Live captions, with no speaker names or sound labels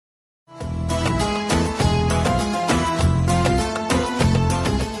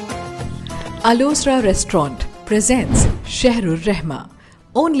Alosra Restaurant presents Shahrur Rahma,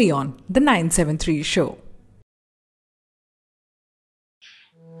 only on The 973 Show.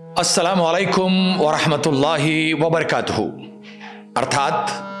 अस्सलामु अलैकुम वरहमतुल्लाहि वबरकातुहू।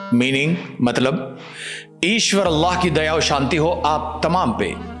 अर्थात मीनिंग मतलब ईश्वर अल्लाह की दया और शांति हो आप तमाम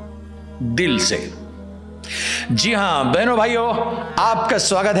पे दिल से। जी हाँ बहनों भाइयों, आपका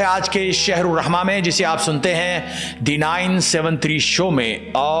स्वागत है आज के शहरुर रहमा में, जिसे आप सुनते हैं दी 973 शो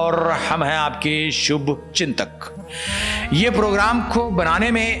में, और हम हैं आपके शुभ चिंतक। ये प्रोग्राम को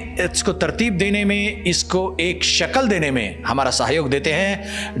बनाने में, इसको तरतीब देने में, इसको एक शक्ल देने में हमारा सहयोग देते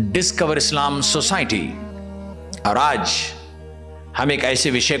हैं डिस्कवर इस्लाम सोसाइटी। और आज हम एक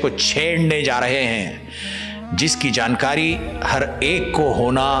ऐसे विषय को छेड़ने जा रहे हैं जिसकी जानकारी हर एक को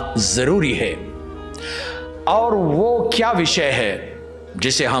होना जरूरी है, और वो क्या विषय है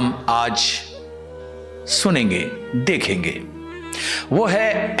जिसे हम आज सुनेंगे, देखेंगे। वो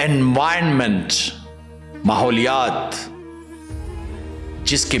है एनवायरनमेंट, माहौलियात,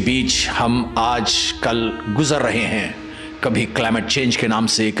 जिसके बीच हम आज कल गुजर रहे हैं। कभी क्लाइमेट चेंज के नाम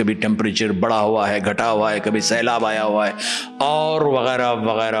से, कभी टेम्परेचर बढ़ा हुआ है, घटा हुआ है, कभी सैलाब आया हुआ है, और वगैरह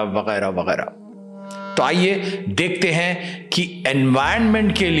वगैरह वगैरह वगैरह। तो आइए देखते हैं कि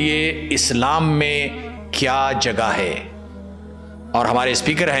एनवायरनमेंट के लिए इस्लाम में क्या जगह है। और हमारे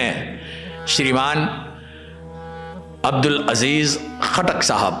स्पीकर हैं श्रीमान अब्दुल अजीज खटक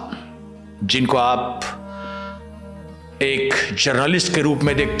साहब, जिनको आप एक जर्नलिस्ट के रूप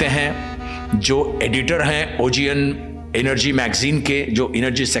में देखते हैं, जो एडिटर हैं ओजीएन एनर्जी मैगजीन के, जो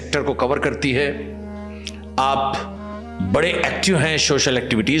एनर्जी सेक्टर को कवर करती है। आप बड़े एक्टिव हैं सोशल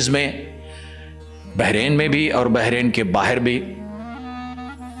एक्टिविटीज में, बहरीन में भी और बहरीन के बाहर भी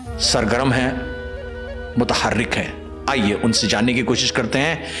सरगर्म हैं, मुतहर्रिक हैं। आइए उनसे जानने की कोशिश करते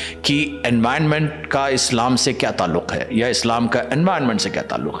हैं कि एनवायरनमेंट का इस्लाम से क्या ताल्लुक है, या इस्लाम का एनवायरनमेंट से क्या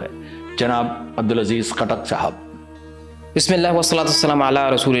ताल्लुक है। जनाब अब्दुल अजीज खटक साहब। बिस्मिल्लाह वस्सलातु वस्सलामु अला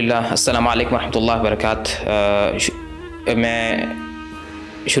रसूलिल्लाह। अस्सलामु अलैकुम वरहमतुल्लाहि वबरकातुहू।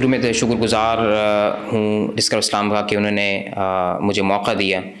 मैं शुरू में तो शुक्रगुजार हूँ डिस्कवर इस्लाम का कि उन्होंने मुझे मौका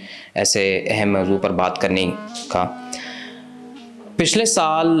दिया ऐसे अहम मौजू पर बात करने का। पिछले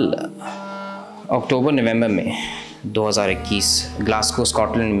साल अक्टूबर नवंबर में 2021 ग्लासगो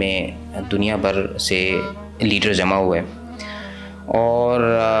स्कॉटलैंड में दुनिया भर से लीडर जमा हुए, और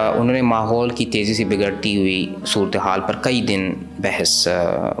उन्होंने माहौल की तेज़ी से बिगड़ती हुई सूरत हाल पर कई दिन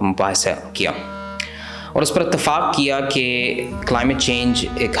मुबाहिसा किया, और उस पर इत्तफाक किया कि क्लाइमेट चेंज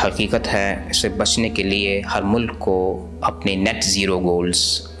एक हकीकत है। इससे बचने के लिए हर मुल्क को अपने नेट ज़ीरो गोल्स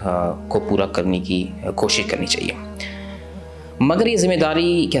को पूरा करने की कोशिश करनी चाहिए। मगर ये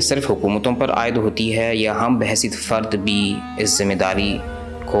ज़िम्मेदारी क्या सिर्फ हुकूमतों पर आयद होती है, या हम बहैसियत फ़र्द भी इस ज़िम्मेदारी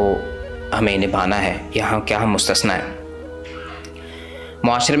को हमें निभाना है, या क्या हम मुस्तस्ना हैं?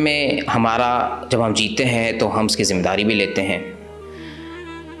 मुआशरे में हमारा जब हम जीते हैं तो हम इसकी ज़िम्मेदारी भी लेते हैं।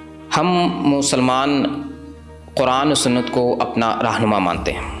 हम मुसलमान कुरान और सुन्नत को अपना रहनुमा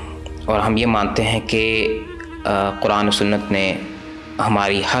मानते हैं, और हम ये मानते हैं कि कुरान और सुन्नत ने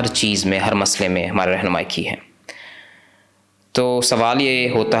हमारी हर चीज़ में, हर मसले में हमारी रहनुमाई की है। तो सवाल ये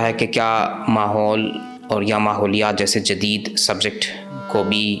होता है कि क्या माहौल और या माहौलियात जैसे जदीद सब्जेक्ट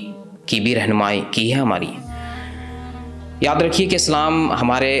की भी रहनुमाई की है हमारी। याद रखिए कि इस्लाम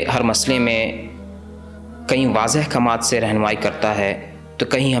हमारे हर मसले में कहीं वाज़ेह अहकामात से रहनुमाई करता है, तो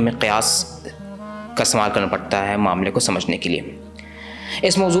कहीं हमें क़ियास का इस्तेमाल करना पड़ता है मामले को समझने के लिए।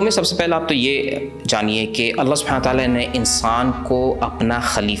 इस मौजू में सबसे पहले आप तो ये जानिए कि अल्लाह सुब्हानहू व तआला ने इंसान को अपना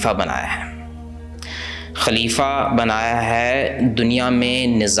खलीफा बनाया है। खलीफा बनाया है दुनिया में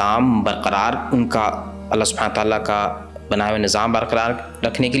निज़ाम बरकरार, उनका अल्लाह सुब्हानहू व तआला का बनाया हुआ निज़ाम बरकरार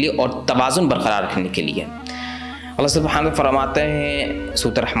रखने के लिए और तवाज़ुन बरकरार रखने के लिए। अल्लाह सुब्हानहू व तआला फरमाते हैं,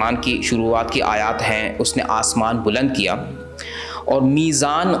 सूरत रहमान की शुरुआत की आयत हैं, उसने आसमान बुलंद किया और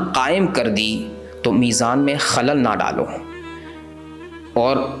मीज़ान कायम कर दी, तो मीज़ान में खलल ना डालो।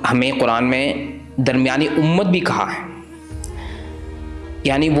 और हमें कुरान में दरमियानी उम्मत भी कहा है,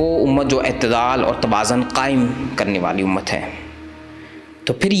 यानी वो उम्मत जो इत्तिदाल और तवाज़ुन कायम करने वाली उम्मत है।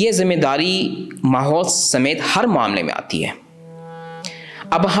 तो फिर ये ज़िम्मेदारी माहौल समेत हर मामले में आती है।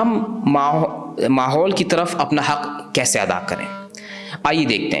 अब हम माहौल की तरफ अपना हक़ कैसे अदा करें, आइए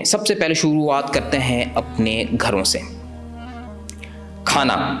देखते हैं। सबसे पहले शुरुआत करते हैं अपने घरों से।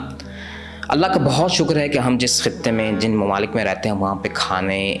 खाना, अल्लाह का बहुत शुक्र है कि हम जिस खित्ते में, जिन ममालिक में रहते हैं, वहाँ पे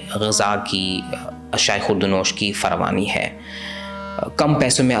खाने, ग़िज़ा की, अशाए खुर्दनोश की फरमानी है। कम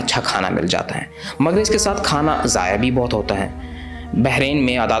पैसों में अच्छा खाना मिल जाता है, मगर इसके साथ खाना ज़ाया भी बहुत होता है। बहरीन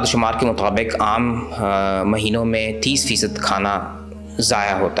में आदाद शुमार के मुताबिक आम महीनों में 30% खाना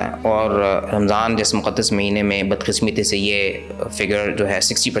ضائع ہوتا ہے، اور رمضان جیسے مقدس مہینے میں بدقسمتی سے یہ فگر جو ہے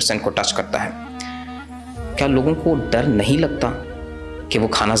 60% کو ٹچ کرتا ہے۔ کیا لوگوں کو ڈر نہیں لگتا کہ وہ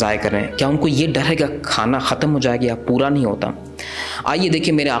کھانا ضائع کر رہے ہیں؟ کیا ان کو یہ ڈر ہے کہ کھانا ختم ہو جائے گا یا پورا نہیں ہوتا؟ آئیے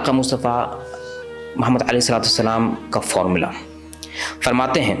دیکھیں میرے آقا مصطفیٰ محمد علیہ السلام کا فارمولا۔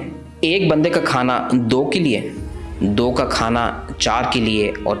 فرماتے ہیں ایک بندے کا کھانا 2 کے لیے، 2 کا کھانا 4 کے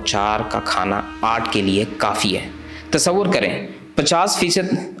لیے، اور 4 کا کھانا 8 کے لیے کافی ہے۔ تصور کریں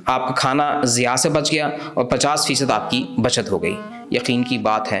 50% آپ کا کھانا ضیاع سے بچ گیا اور 50% آپ کی بچت ہو گئی۔ یقین کی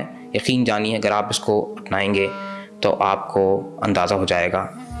بات ہے، یقین جانیے اگر آپ اس کو اپنائیں گے تو آپ کو اندازہ ہو جائے گا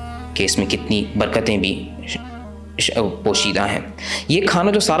کہ اس میں کتنی برکتیں بھی پوشیدہ ہیں۔ یہ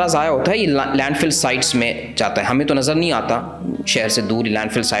کھانا جو سارا ضائع ہوتا ہے یہ لینڈ فل سائٹس میں جاتا ہے، ہمیں تو نظر نہیں آتا، شہر سے دور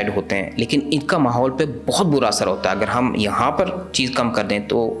لینڈ فل سائٹ ہوتے ہیں، لیکن ان کا ماحول پہ بہت برا اثر ہوتا ہے۔ اگر ہم یہاں پر چیز کم کر دیں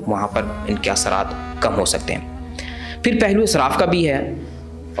تو وہاں پر ان کے اثرات کم ہو سکتے ہیں۔ پھر پہلو اسراف کا بھی ہے،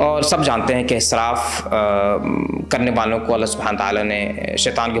 اور سب جانتے ہیں کہ اسراف کرنے والوں کو اللہ سبحانہ تعالیٰ نے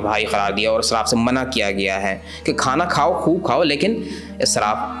شیطان کے بھائی قرار دیا، اور اسراف سے منع کیا گیا ہے کہ کھانا کھاؤ، خوب کھاؤ، لیکن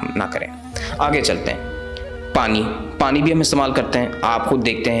اسراف نہ کریں۔ آگے چلتے ہیں، پانی بھی ہم استعمال کرتے ہیں۔ آپ خود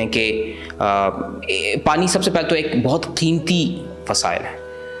دیکھتے ہیں کہ پانی سب سے پہلے تو ایک بہت قیمتی وسائل ہے،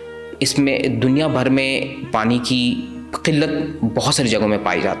 اس میں دنیا بھر میں پانی کی قلت بہت ساری جگہوں میں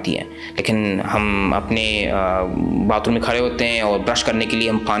پائی جاتی ہے، لیکن ہم اپنے باتھ روم میں کھڑے ہوتے ہیں اور برش کرنے کے لیے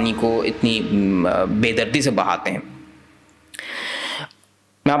ہم پانی کو اتنی بے دردی سے بہاتے ہیں۔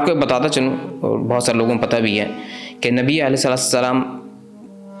 میں آپ کو بتاتا چلوں، اور بہت سارے لوگوں کو پتہ بھی ہے کہ نبی علیہ السلام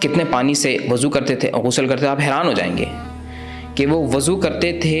کتنے پانی سے وضو کرتے تھے اور غسل کرتے تھے۔ آپ حیران ہو جائیں گے کہ وہ وضو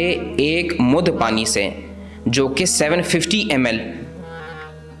کرتے تھے ایک مد پانی سے، جو کہ 750 ml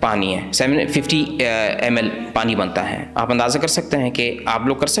پانی ہے، 750 ml پانی بنتا ہے۔ آپ اندازہ کر سکتے ہیں کہ آپ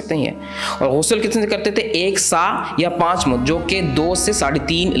لوگ کر سکتے ہیں یہ۔ اور غسل کتنے سے کرتے تھے؟ 1 سا یا 5 مد، جو کہ 2 سے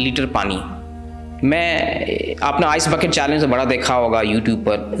 3.5 لیٹر پانی۔ آپ نے آئس بکٹ چیلنج بڑا دیکھا ہوگا یوٹیوب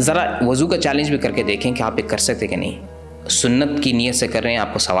پر، ذرا وضو کا چیلنج بھی کر کے دیکھیں کہ آپ یہ کر سکتے کہ نہیں۔ سنت کی نیت سے کر رہے ہیں،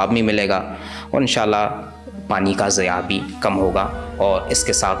 آپ کو ثواب بھی ملے گا، اور انشاءاللہ پانی کا ضیاع بھی کم ہوگا، اور اس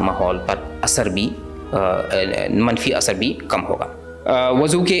کے ساتھ ماحول پر اثر بھی منفی اثر بھی کم ہوگا۔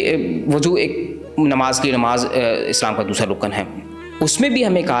 وضو ایک نماز اسلام کا دوسرا رکن ہے، اس میں بھی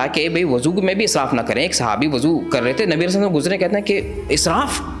ہمیں کہا کہ بھئی وضو میں بھی اسراف نہ کریں۔ ایک صحابی وضو کر رہے تھے، نبی رسول اللہ گزرے، کہتے ہیں کہ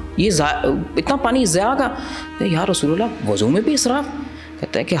اسراف، یہ اتنا پانی ضیاع کا؟ یا رسول اللہ وضو میں بھی اسراف؟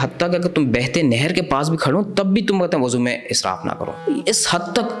 کہتا ہے کہ حتیٰ کہ اگر تم بہتے نہر کے پاس بھی کھڑے ہو تب بھی تم کہتے ہیں وضو میں اسراف نہ کرو۔ اس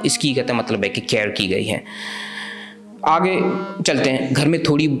حد تک اس کی کہتے ہیں مطلب ہے کہ کیئر کی گئی ہے۔ آگے چلتے ہیں، گھر میں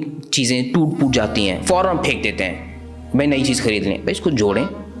تھوڑی چیزیں ٹوٹ جاتی ہیں، فوراً پھینک دیتے ہیں، بھائی نئی چیز خرید لیں، بھائی اس کو جوڑیں،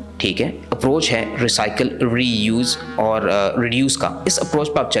 ٹھیک ہے۔ اپروچ ہے ریسائکل، ری یوز اور ریڈیوس کا، اس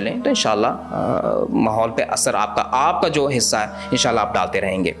اپروچ پہ آپ چلیں تو انشاءاللہ ماحول پہ اثر آپ کا جو حصہ ہے انشاءاللہ آپ ڈالتے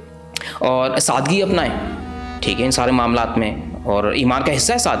رہیں گے۔ اور سادگی اپنائیں، ٹھیک ہے، ان سارے معاملات میں، اور ایمان کا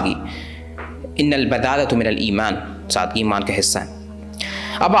حصہ ہے سادگی۔ ان البدالۃ من الایمان، سادگی ایمان کا حصہ ہے۔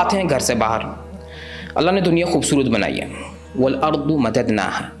 اب آتے ہیں گھر سے باہر۔ اللہ نے دنیا خوبصورت بنائی ہے، والارض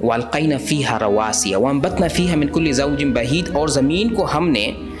مددناها والقینا فیہا رواسیا وانبتنا فیہا من کل زوج بہیج، اور زمین کو ہم نے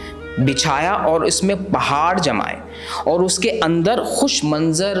بچھایا اور اس میں پہاڑ جمائے اور اس کے اندر خوش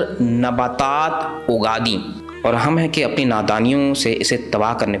منظر نباتات اگا دیں، اور ہم ہیں کہ اپنی نادانیوں سے اسے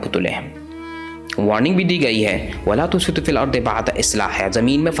تباہ کرنے کو تلے ہیں۔ وارننگ بھی دی گئی ہے، وَلَا تُفْسِدُوا فِي الْأَرْضِ بَعْدَ إِصْلَاحِهَا،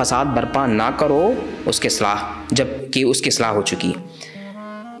 زمین میں فساد برپا نہ کرو اس کے اصلاح، جب کہ اس کی اصلاح ہو چکی ہے۔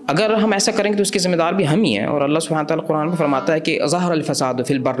 اگر ہم ایسا کریں گے تو اس کے ذمہ دار بھی ہم ہی ہیں، اور اللہ سبحانہ تعالیٰ قرآن میں فرماتا ہے کہ ظَهَرَ الْفَسَادُ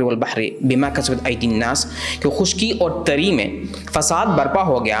فِي الْبَرِّ وَالْبَحْرِ بِمَا كَسَبَتْ أَيْدِي النَّاسِ، کہ خشکی اور تری میں فساد برپا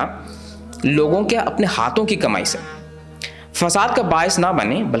ہو گیا لوگوں کے اپنے ہاتھوں کی کمائی سے۔ فساد کا باعث نہ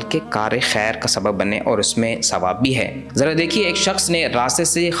بنے بلکہ کار خیر کا سبب بنے، اور اس میں ثواب بھی ہے۔ ذرا دیکھیے، ایک شخص نے راستے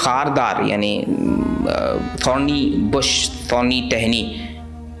سے خاردار یعنی تھورنی ٹہنی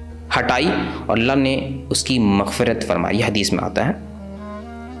ہٹائی اور اللہ نے اس کی مغفرت فرمائی، یہ حدیث میں آتا ہے۔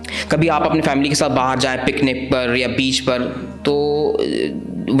 کبھی آپ اپنی فیملی کے ساتھ باہر جائیں پکنک پر یا بیچ پر، تو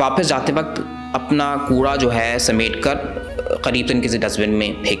واپس جاتے وقت اپنا کوڑا جو ہے سمیٹ کر قریب ترین کسی ڈسٹ بن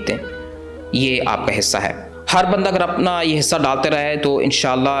میں پھینک دیں، یہ آپ کا حصہ ہے۔ ہر بندہ اگر اپنا یہ حصہ ڈالتے رہے تو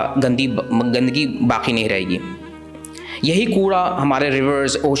انشاءاللہ گندگی باقی نہیں رہے گی۔ یہی کوڑا ہمارے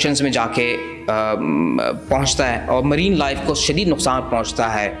ریورز، اوشنز میں جا کے پہنچتا ہے اور مرین لائف کو شدید نقصان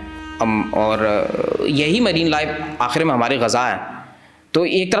پہنچتا ہے، اور یہی مرین لائف آخر میں ہماری غذا ہے۔ تو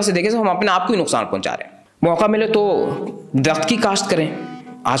ایک طرح سے دیکھیں تو ہم اپنے آپ کو ہی نقصان پہنچا رہے ہیں۔ موقع ملے تو درخت کی کاشت کریں۔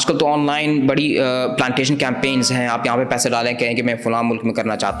 آج کل تو آن لائن بڑی پلانٹیشن کیمپینز ہیں، آپ یہاں پہ پیسے ڈالیں، کہیں کہ میں فلاں ملک میں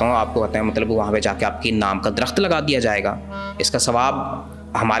کرنا چاہتا ہوں، آپ کو پتہ ہے مطلب وہاں پہ جا کے آپ کے نام کا درخت لگا دیا جائے گا، اس کا ثواب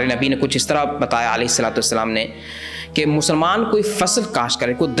ہمارے نبی نے کچھ اس طرح بتایا علیہ الصلوۃ والسلام نے کہ مسلمان کوئی فصل کاشت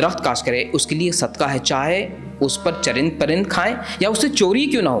کرے، کوئی درخت کاشت کرے، اس کے لیے صدقہ ہے، چاہے اس پر چرند پرند کھائیں یا اس سے چوری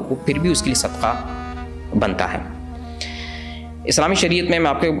کیوں نہ ہو، وہ پھر بھی اس کے لیے صدقہ بنتا ہے۔ اسلامی شریعت میں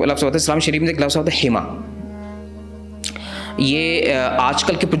آپ کو لفظ ہوتا ہے، اسلامی شریعت میں ایک لفظ ہوتا ہے حما۔ یہ آج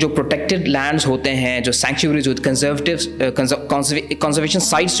کل کے جو پروٹیکٹڈ لینڈز ہوتے ہیں، جو سینکچوریز ہوتی کنزرویشن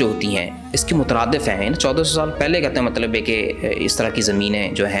سائٹس جو ہوتی ہیں، اس کے مترادف ہیں 1400 سال پہلے کہتے ہیں، مطلب ہے کہ اس طرح کی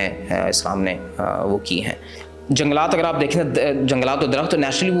زمینیں جو ہیں اسلام نے وہ کی ہیں۔ جنگلات اگر آپ دیکھیں، جنگلات و درخت تو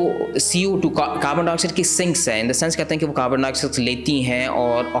نیچرلی وہ CO2 کاربن ڈائی آکسائڈ کی سنکس ہیں، ان دا سینس کہتے ہیں کہ وہ کاربن ڈائی آکسائڈ لیتی ہیں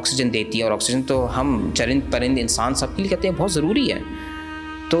اور آکسیجن دیتی ہیں، اور آکسیجن تو ہم چرند پرند انسان سب کے لیے کہتے ہیں بہت ضروری ہے۔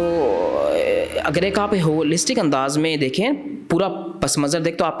 تو اگر ایک آپ ہولسٹک انداز میں دیکھیں، پورا پس منظر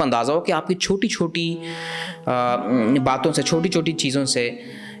دیکھ تو آپ کو اندازہ ہو کہ آپ کی چھوٹی چھوٹی باتوں سے، چھوٹی چھوٹی چیزوں سے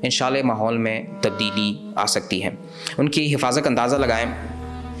انشاءاللہ ماحول میں تبدیلی آ سکتی ہے۔ ان کی حفاظت کا اندازہ لگائیں،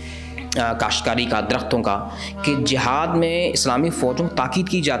 کاشتکاری کا، درختوں کا، کہ جہاد میں اسلامی فوجوں کو تاکید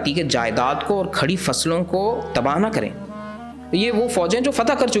کی جاتی ہے کہ جائیداد کو اور کھڑی فصلوں کو تباہ نہ کریں۔ یہ وہ فوجیں جو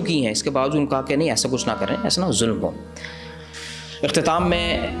فتح کر چکی ہیں، اس کے باوجود ان کا کہ نہیں ایسا کچھ نہ کریں، ایسا نہ ظلم ہو۔ اختتام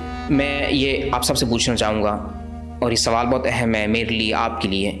میں یہ آپ سب سے پوچھنا چاہوں گا، اور یہ سوال بہت اہم ہے میرے لیے، آپ کے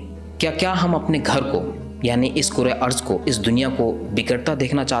لیے، کیا ہم اپنے گھر کو، یعنی اس کرۂ ارض کو، اس دنیا کو بگڑتا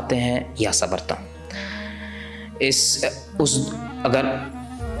دیکھنا چاہتے ہیں یا سنورتا؟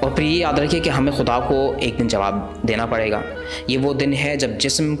 اور پھر یہ یاد رکھیے کہ ہمیں خدا کو ایک دن جواب دینا پڑے گا۔ یہ وہ دن ہے جب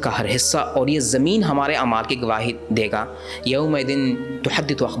جسم کا ہر حصہ اور یہ زمین ہمارے اعمال کی گواہی دے گا۔ یوم دن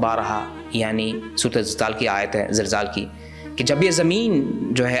تحدث اخبارہا، یعنی سورۃ زلزال کی آیت ہے، زلزال کی، کہ جب یہ زمین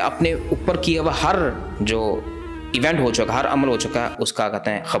جو ہے اپنے اوپر کیا ہوا ہر جو ایونٹ ہو چکا، ہر عمل ہو چکا، اس کا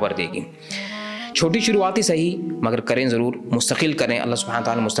کہتے ہیں خبر دے گی۔ چھوٹی شروعات ہی صحیح، مگر کریں ضرور، مستقل کریں۔ اللہ سبحانہ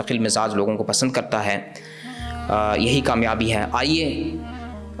تعالیٰ مستقل مزاج لوگوں کو پسند کرتا ہے، یہی کامیابی ہے۔ آئیے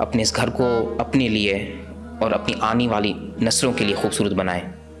اپنے اس گھر کو اپنے لیے اور اپنی آنے والی نسلوں کے لیے خوبصورت بنائیں۔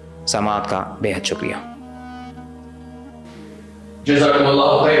 سماعت کا بے حد شکریہ۔ جزاکم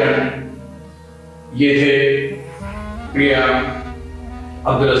اللہ خیرا۔ یہ تھے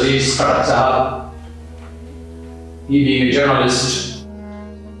عبدالعزیز خٹک صاحب۔ He being a journalist,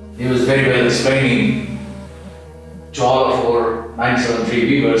 he was very well explaining to all of our 973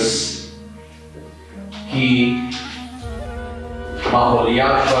 viewers کہ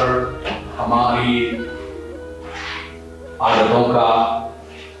ماحولیات پر ہماری عادتوں کا،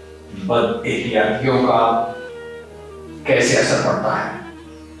 بد احتیاطیوں کا کیسے اثر پڑتا ہے،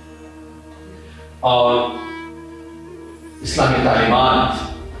 اور اسلامی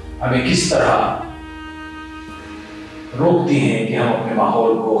تعلیمات ہمیں کس طرح روکتی ہیں کہ ہم اپنے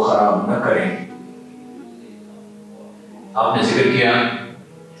ماحول کو خراب نہ کریں۔ آپ نے ذکر کیا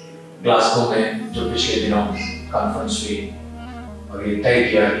گلاسگو میں جو پچھلے دنوں کانفرنس ہوئی، اور یہ طے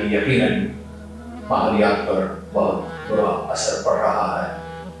کیا کہ یقیناً ماحولیات پر بہت برا اثر پڑ رہا ہے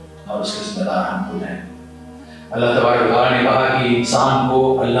اور اس کے ذمہ دار ہم خود ہیں۔ اللہ تبارک و تعالیٰ نے کہا کہ انسان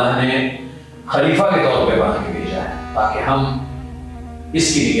کو اللہ نے خلیفہ کے طور پہ بنا کے بھیجا ہے تاکہ ہم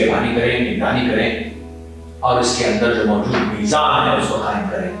اس کی نگہبانی کریں، نگرانی کریں، اور اس کے اندر جو موجود میزان ہے اس کو قائم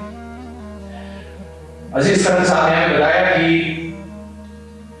کریں۔ عزیز خٹک صاحب نے ہمیں بتایا کہ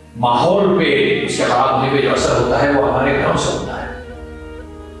ماحول پہ، اس کے خراب ہونے پہ جو اثر ہوتا ہے وہ ہمارے گھروں سے ہوتا ہے۔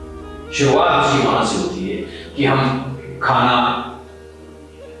 شروعات اسی وہاں سے ہوتی ہے کہ ہم کھانا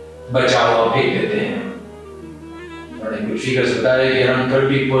بچا ہوا پھینک دیتے ہیں۔ اور نے کچھ فگرز بتایا کہ around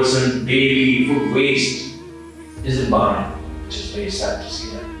 30% daily food waste is inbound, which is very sad to see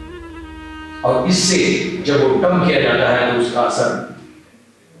that۔ اور اس سے جب وہ ڈم کیا جاتا ہے تو اس کا اثر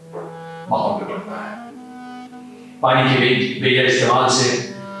ماحول پہ پڑتا ہے۔ پانی کے بے استعمال سے،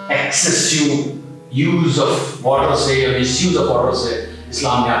 ایکسیسیو یوز آف واٹر سے یا مس یوز آف واٹر سے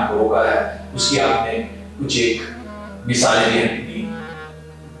اسلام نے آپ کو روکا ہے۔ اس کی آپ نے کچھ ایک مثالیں دی،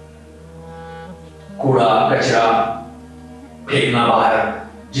 کوڑا کچرا پھینکنا باہر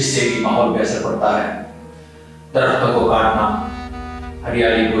جس سے بھی ماحول پہ اثر پڑتا ہے، درختوں کو کاٹنا،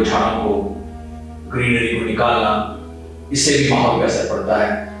 ہریالی کو، جھاڑوں کو، گرینری کو نکالنا، اس سے بھی ماحول پہ اثر پڑتا ہے۔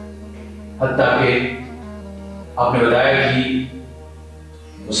 حتیٰ کہ آپ نے بتایا کہ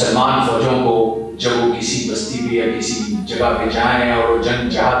مسلمان فوجوں کو جب وہ کسی بستی پہ یا کسی جگہ پہ جائیں اور وہ جنگ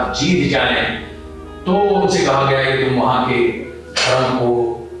جہاد جیت جائیں تو ان سے کہا گیا ہے کہ تم وہاں کے گھروں کو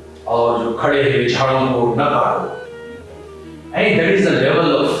اور جو کھڑے ہوئے جھاڑوں کو نہ کاٹو۔ And that is the level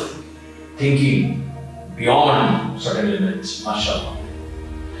of thinking beyond certain limits, MashaAllah۔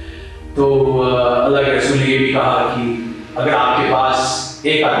 تو اللہ کے رسول نے یہ بھی کہا کہ اگر آپ کے پاس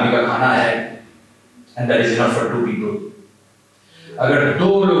ایک آدمی کا کھانا ہے and that is enough for 2 people، اگر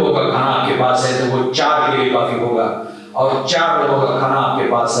 2 لوگوں کا کھانا آپ کے پاس ہے تو وہ 4 کے لیے کافی ہوگا، اور 4 لوگوں کا کھانا آپ کے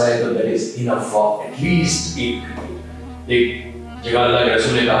پاس ہے تو that is enough for at least ایک جگہ اللہ کے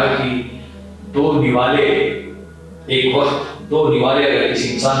رسول نے کہا کہ 2 نوالے ایک وقت 2 نوالے اگر کسی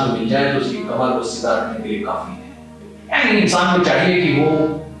انسان کو مل جائے تو اس کی کمر کو سیدھا رکھنے کے لیے کافی ہے. یعنی انسان کو چاہیے کہ وہ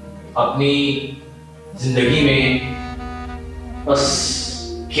اپنی زندگی میں بس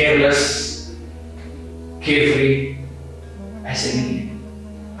کیئرلیس کیئر فری ایسے نہیں ہے.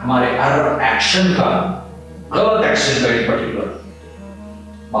 ہمارے ہر ایکشن کا غلط ایکشن کا ایک پرٹیکولر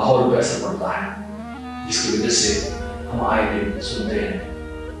ماحول پہ اثر پڑتا ہے جس کی وجہ سے ہم آئے دن سنتے ہیں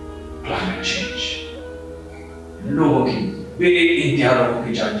کلائمیٹ چینج, لوگوں کی بے انتہا لوگوں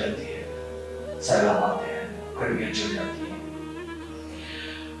کی جان جاتی ہے, سیلاب آتے ہیں, گرمیاں چل جاتی ہیں.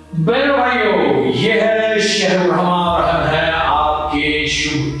 بہنوں بھائیوں, یہ ہے شہر الرحمہ, رحم ہے آپ کے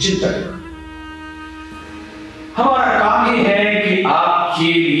شبھ چنتن. ہمارا کام یہ ہے کہ آپ کے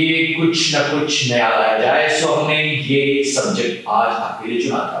لیے کچھ نہ کچھ نیا لایا جائے. سو ہم نے یہ سبجیکٹ آج آپ کے لیے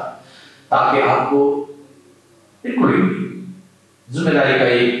چنا تھا تاکہ آپ کو بالکل ذمہ داری کا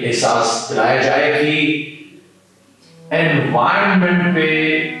ایک احساس دلایا جائے کہ انوائرمنٹ پہ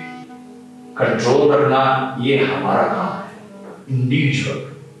کنٹرول رکھنا یہ ہمارا کام ہے, انڈیویجول.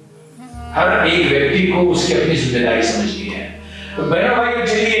 ہر ایک ویکتی کو اس کی اپنی ذمہ داری سمجھنی ہے. تو بہنوں بھائیوں,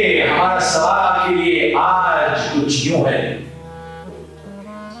 چلیے ہمارا سوال آپ کے لیے آج کچھ یوں ہے.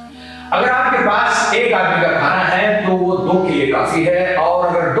 اگر آپ کے پاس 1 آدمی کا کھانا ہے تو وہ 2 کے لیے کافی ہے, اور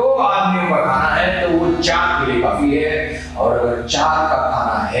اگر 2 آدمیوں کا کھانا ہے تو وہ 4 کے لیے کافی ہے, اور اگر 4 کا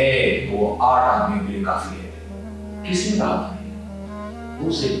کھانا ہے تو وہ 8 آدمیوں کے لیے کافی ہے. کس نے کہا تھا؟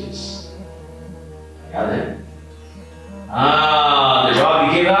 یاد ہے؟ ہاں, جواب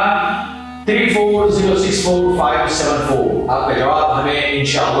لکھیے گا 34064574. آپ کا جواب ہمیں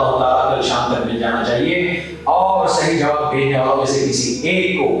انشاءاللہ تعالی کل شام تک مل جانا چاہیے, اور صحیح جواب بھیجنے والوں میں سے کسی ایک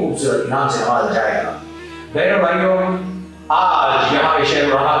کو خوبصورت انعام سے نوازا جائے گا. بہنوں بھائیوں, آج یہاں پہ شہر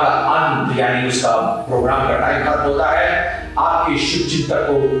الرحمہ کا انت یعنی اس کا پروگرام کا ٹائم ختم ہوتا ہے. آپ کی شبھ چنتن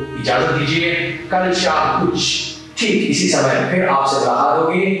کو اجازت دیجیے. کل شام کچھ ٹھیک اسی سمے پھر آپ سے ملاقات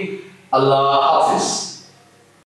ہوگی. اللہ